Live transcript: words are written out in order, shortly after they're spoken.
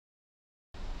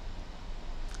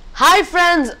Hi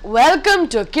friends, welcome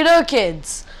to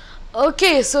KiduKids.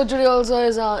 Okay, so today also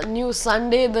is a new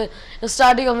Sunday, the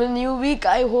starting of a new week.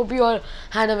 I hope you all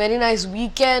had a very nice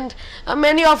weekend.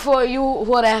 Many of you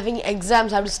who are having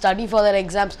exams have to study for their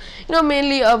exams.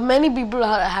 Mainly many people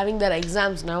are having their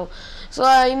exams now. So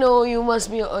I know you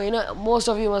must be, most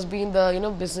of you must be in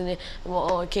the, business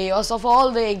chaos of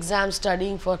all the exams,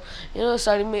 studying for,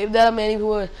 studying. If there are many who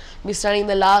will be studying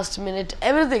the last minute,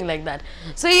 everything like that.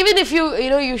 So even if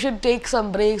you should take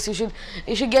some breaks. You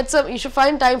should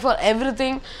find time for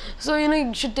everything. So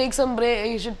you should take some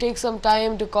break. You should take some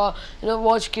time to call,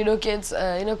 watch KiduKids.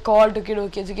 Call to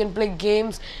KiduKids. You can play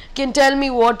games. You can tell me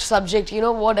what subject,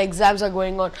 what exams are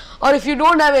going on. Or if you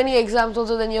don't have any exams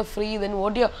also, then you're free. Then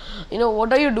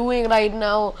what are you doing right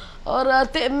now, or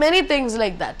many things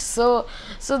like that. So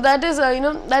that is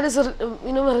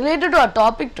related to our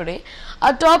topic today.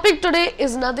 Our topic today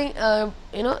is nothing,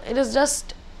 it is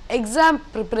just exam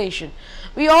preparation.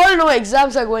 We all know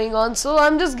exams are going on, so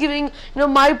I'm just giving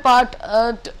my part,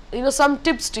 some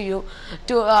tips to you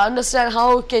to understand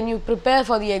how can you prepare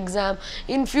for the exam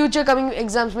in future coming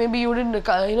exams. Maybe you didn't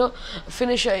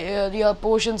finish your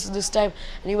portions this time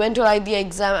and you went to write the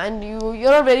exam and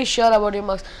you're not very sure about your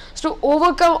marks. So to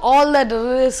overcome all that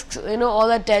risks, all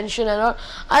that tension and all,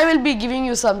 I will be giving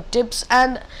you some tips.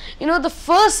 And the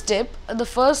first tip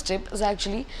is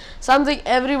actually something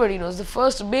everybody knows. The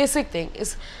first basic thing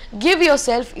is give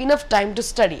yourself enough time to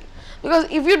study. Because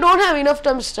if you don't have enough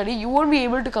time to study, you won't be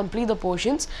able to complete the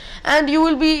portions, and you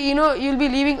will be, you'll be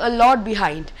leaving a lot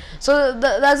behind. So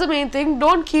that's the main thing.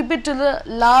 Don't keep it to the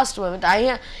last moment.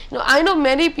 I know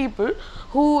many people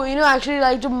who actually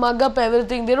like to mug up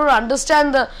everything. They don't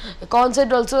understand the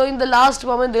concept also. In the last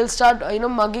moment they'll start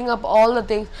mugging up all the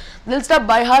things. They'll start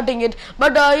by hearting it.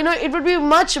 But it would be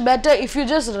much better if you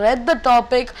just read the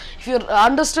topic, if you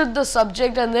understood the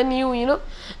subject, and then you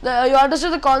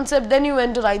understood the concept, then you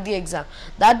went to write the exam.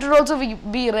 That would also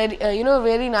be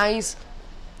very nice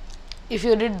if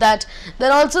you did that.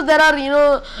 Then also there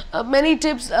are many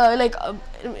tips,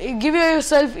 give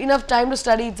yourself enough time to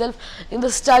study itself. In the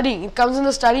studying, it comes in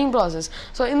the studying process.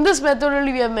 So in this method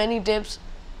only we have many tips.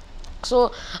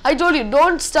 So I told you,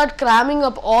 don't start cramming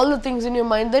up all the things in your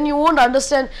mind, then you won't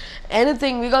understand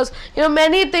anything. Because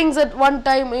many things at one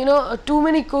time, too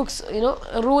many cooks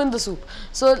ruin the soup.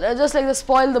 So just like they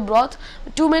spoil the broth,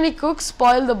 too many cooks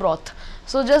spoil the broth.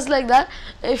 So just like that,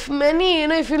 if you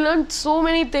learn so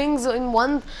many things in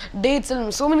one day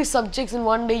itself, so many subjects in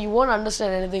one day, you won't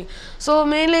understand anything. So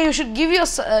mainly you should give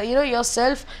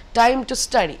yourself time to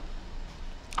study.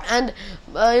 And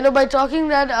by talking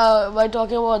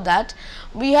about that,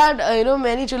 we had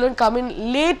many children come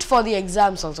in late for the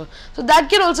exams also. So that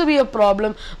can also be a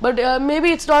problem. But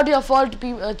maybe it's not your fault.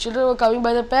 Children were coming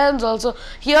by their parents also.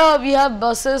 Here we have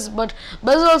buses, but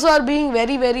buses also are being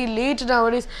very, very late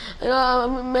nowadays.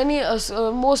 Because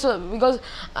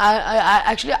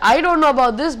I don't know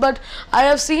about this, but I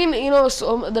have seen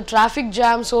the traffic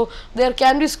jam. So there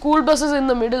can be school buses in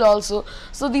the middle also.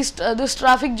 So this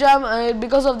traffic jam,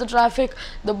 because of the traffic,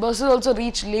 the buses also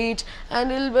reach late, and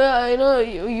it'll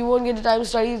you won't get the time to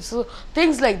study. So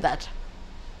things like that.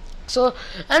 So,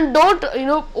 and don't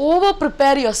over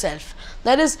prepare yourself.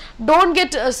 That is, don't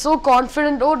get so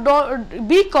confident, or don't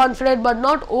be confident but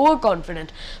not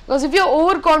overconfident. Because if you're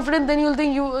overconfident, then you'll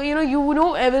think you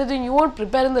know everything. You won't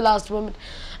prepare in the last moment.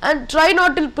 And try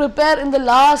not to prepare in the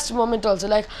last moment also.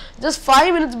 Like just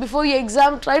 5 minutes before the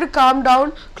exam, try to calm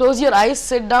down, close your eyes,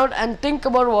 sit down and think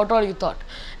about what all you thought,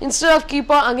 instead of keep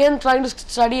on again trying to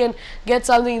study and get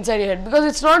something inside your head, because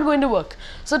it's not going to work.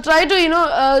 So try to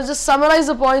just summarize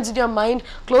the points in your mind,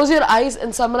 close your eyes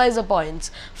and summarize the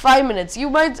points. 5 minutes. You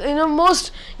might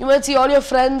you might see all your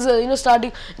friends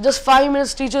starting just 5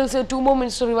 minutes. Teacher will say 2 more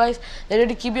minutes to revise. Then you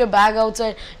have to keep your bag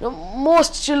outside.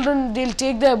 Most children, they'll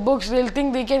take their books, they'll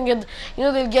think they can get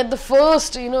they'll get the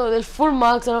first they'll full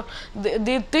marks, and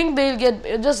they think they'll get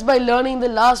just by learning the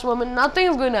last moment. Nothing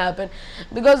is going to happen,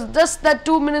 because just that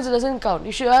 2 minutes doesn't count.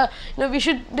 You should we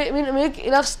should make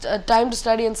enough time to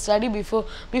study, and study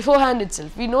beforehand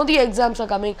itself. We know the exams are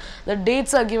coming, the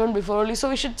dates are given before only, so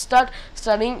we should start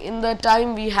studying in the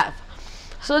time we have.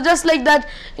 So just like that,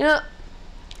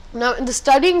 now in the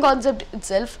studying concept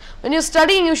itself, when you're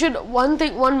studying, you should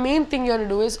one main thing you have to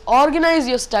do is organize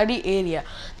your study area.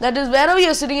 That is, wherever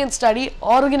you're sitting and study,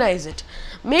 organize it.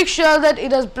 make sure that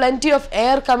it has plenty of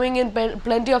air coming in,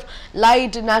 plenty of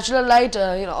light, natural light,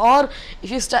 or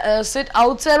if you sit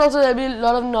outside also there will be a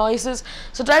lot of noises.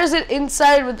 So try to sit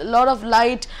inside with a lot of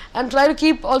light, and try to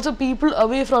keep also people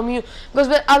away from you, because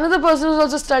when another person is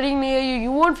also studying near you,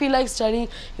 you won't feel like studying.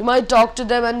 You might talk to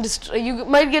them and you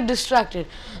might get distracted.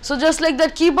 So just like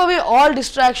that, keep away all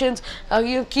distractions.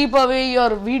 You keep away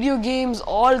your video games,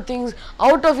 all things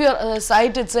out of your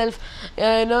sight itself.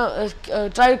 Try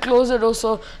to close the door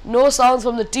so no sounds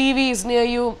from the TV is near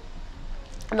you.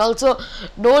 And also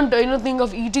don't think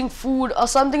of eating food or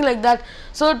something like that.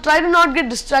 So try to not get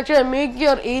distracted and make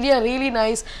your area really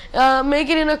nice. Make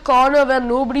it in a corner where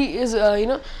nobody is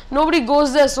nobody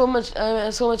goes there so much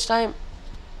time.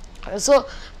 So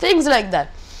things like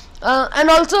that. And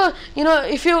also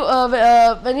if you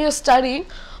when you're studying,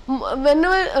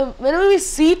 whenever we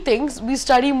see things, we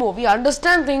study more, we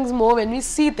understand things more when we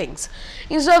see things,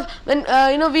 instead of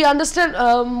when we understand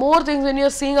more things when you're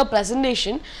seeing a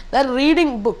presentation than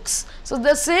reading books. So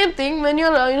the same thing when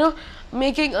you're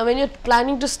when you're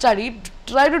planning to study,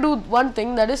 try to do one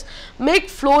thing, that is make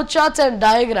flowcharts and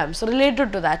diagrams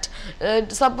related to that.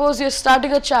 Suppose you're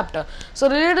starting a chapter, so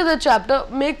related to the chapter,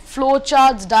 make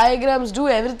flowcharts, diagrams, do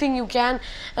everything you can,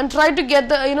 and try to get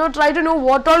the try to know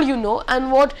what all you know and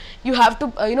what you have to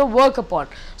work upon.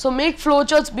 So make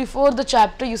flowcharts before the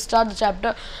chapter, you start the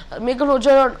chapter, make a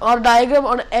flowchart or diagram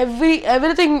on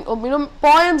everything,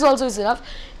 poems also is enough.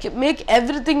 Make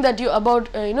everything that you about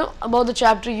about the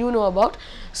chapter about.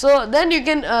 So then you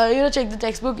can check the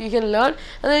textbook, you can learn,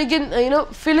 and then you can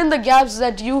fill in the gaps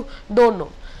that you don't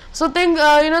know. So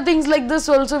things like this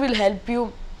also will help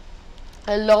you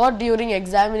a lot during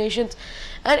examinations.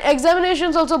 And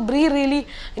examinations also be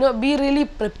really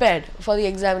prepared for the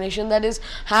examination, that is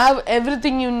have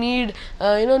everything you need,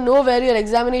 know where your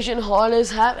examination hall is,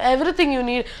 have everything you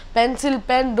need, pencil,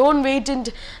 pen, don't wait in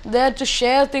there to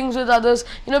share things with others,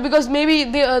 because maybe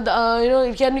they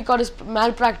it can be called as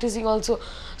malpracticing also.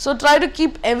 So try to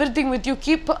keep everything with you,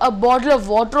 keep a bottle of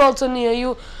water also near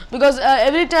you, because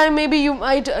every time maybe you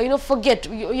might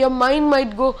forget, your mind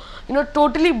might go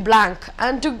totally blank,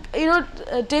 and to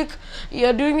take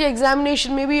during the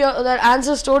examination, maybe that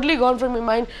answer is totally gone from your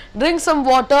mind. Drink some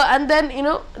water and then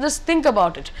just think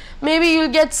about it. Maybe you'll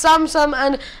get some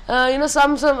and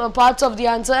some parts of the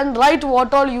answer, and write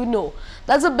what all you know.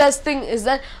 That's the best thing, is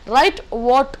that write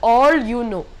what all you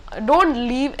know. Don't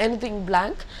leave anything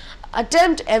blank.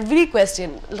 Attempt every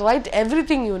question, write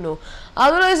everything you know.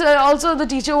 Otherwise also the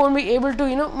teacher won't be able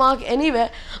to mark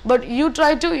anywhere. But you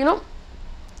try to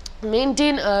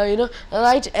maintain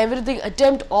write everything,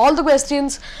 attempt all the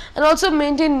questions, and also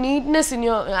maintain neatness in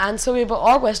your answer paper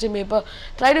or question paper.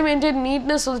 Try to maintain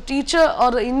neatness so the teacher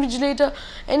or the invigilator,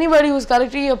 anybody who is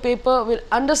correcting your paper, will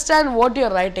understand what you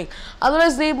are writing.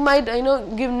 Otherwise they might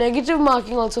give negative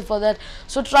marking also for that.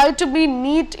 So try to be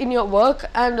neat in your work,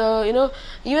 and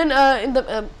even in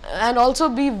the and also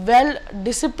be well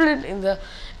disciplined in the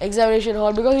examination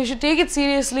hall, because you should take it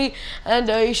seriously, and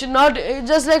you should not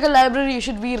just like a library, you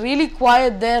should be really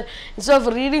quiet there. Instead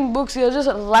of reading books, you're just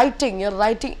writing, you're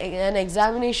writing an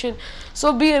examination.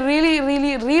 So be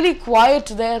really quiet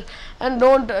there, and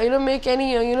don't make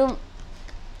any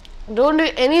don't do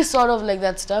any sort of like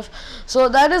that stuff. So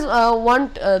that is one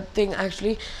thing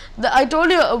actually. I told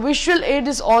you a visual aid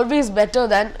is always better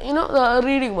than the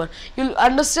reading one. You'll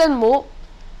understand more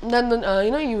than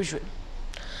the usual.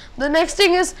 The next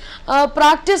thing is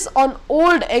practice on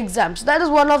old exams. That is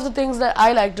one of the things that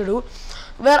I like to do,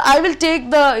 where I will take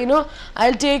the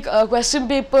I'll take question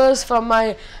papers from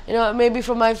my maybe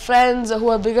from my friends who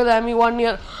are bigger than me, 1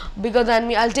 year bigger than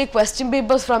me. I'll take question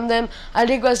papers from them. I'll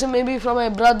take question maybe from my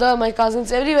brother, my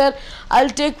cousins, everywhere. I'll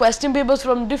take question papers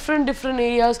from different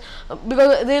areas,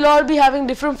 because they'll all be having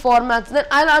different formats. Then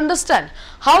I'll understand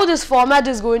how this format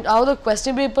is going, how the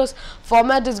question papers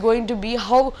format is going to be,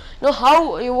 how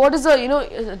what is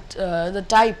the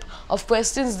type of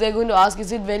questions they're going to ask.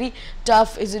 Is it very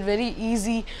tough, is it very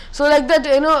easy? So like that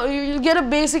you'll get a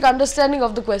basic understanding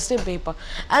of the question paper.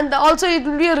 And also it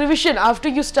will be a revision after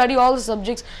you study all the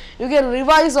subjects. You can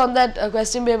revise on that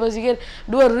question papers, you can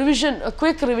do a revision, a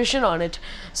quick revision on it.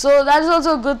 So that is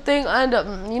also a good thing. And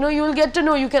you will get to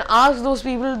know, you can ask those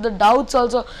people the doubts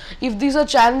also. If these are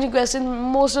challenging questions,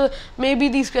 maybe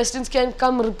these questions can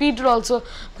come repeated also,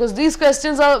 because these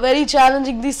questions are very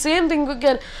challenging. The same thing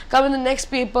can come in the next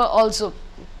paper also.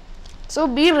 So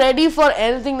be ready for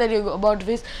anything that you're about to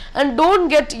face, and don't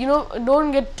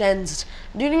get tensed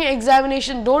during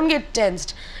examination. Don't get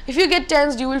tensed. If you get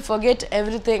tensed, you will forget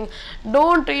everything.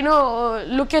 Don't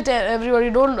look at everybody.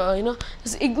 Don't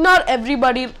just ignore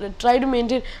everybody. Try to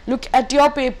maintain. Look at your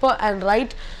paper and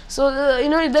write. So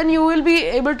then you will be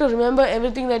able to remember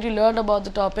everything that you learned about the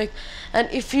topic. And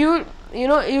if you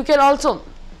can also,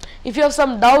 if you have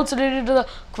some doubts related to the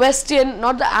question,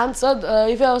 not the answer,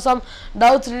 if you have some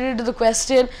doubts related to the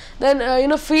question,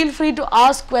 then feel free to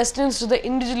ask questions to the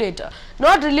invigilator,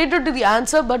 not related to the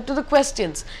answer but to the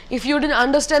questions. If you didn't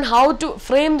understand how to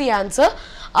frame the answer,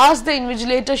 ask the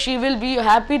invigilator. She will be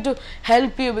happy to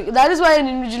help you. That is why an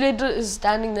invigilator is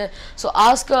standing there. So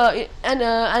ask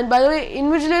and by the way,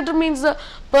 invigilator means the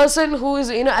person who is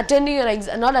attending your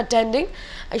exam, not attending,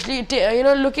 actually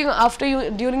looking after you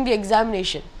during the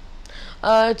examination.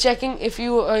 Checking if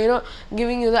you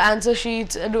giving you the answer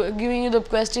sheets, giving you the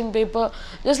question paper,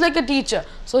 just like a teacher.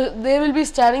 So they will be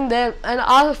standing there,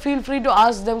 and feel free to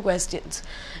ask them questions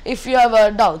if you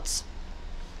have doubts.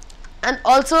 And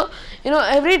also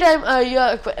every time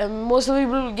most of the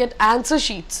people will get answer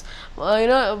sheets.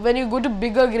 When you go to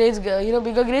bigger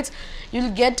grades,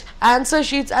 you'll get answer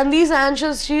sheets, and these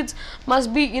answer sheets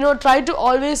must be try to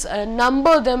always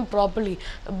number them properly,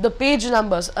 the page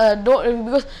numbers. Don't,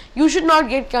 because you should not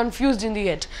get confused in the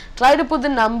end. Try to put the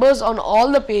numbers on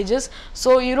all the pages,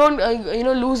 so you don't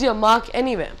lose your mark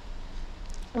anywhere.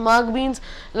 Mark means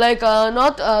like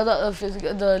not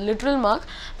the literal mark.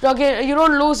 Okay, you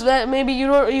don't lose where maybe you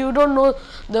don't know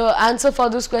the answer for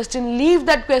this question. Leave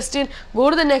that question, go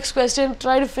to the next question,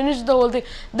 try to finish the whole thing,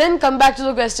 then come back to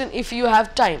the question if you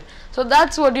have time. So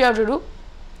that's what you have to do.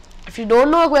 If you don't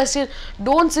know a question,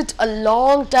 don't sit a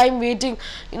long time waiting,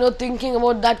 thinking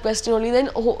about that question only.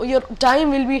 Then your time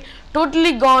will be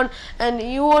totally gone, and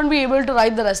you won't be able to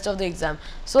write the rest of the exam.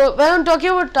 So when I'm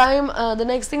talking about time, the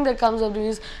next thing that comes up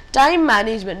is time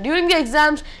management. During the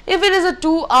exams, if it is a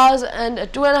 2 hours and a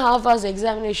 2.5 hours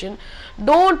examination,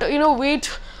 don't wait.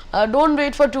 Don't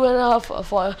wait for 2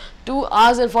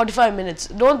 hours and 45 minutes.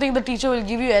 Don't think the teacher will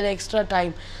give you an extra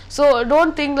time. So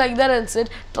don't think like that and sit.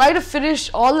 Try to finish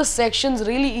all the sections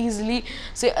really easily.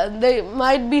 Say there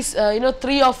might be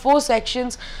 3 or 4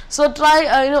 sections. So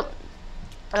try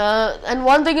and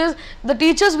one thing is, the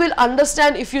teachers will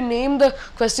understand if you name the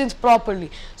questions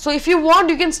properly. So if you want,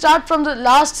 you can start from the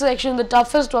last section, the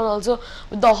toughest one also,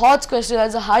 with the HOTS question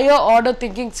as a higher order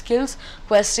thinking skills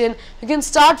question. You can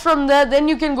start from there, then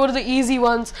you can go to the easy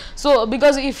ones. So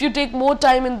because if you take more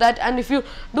time in that, and if you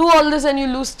do all this and you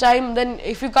lose time, then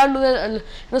if you can't do that,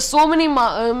 so many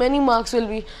marks will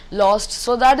be lost.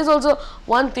 So that is also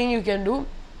one thing you can do.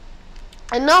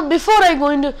 And now, before I go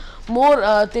into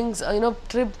more things,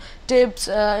 tips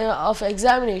of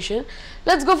examination,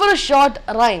 let's go for a short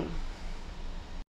rhyme.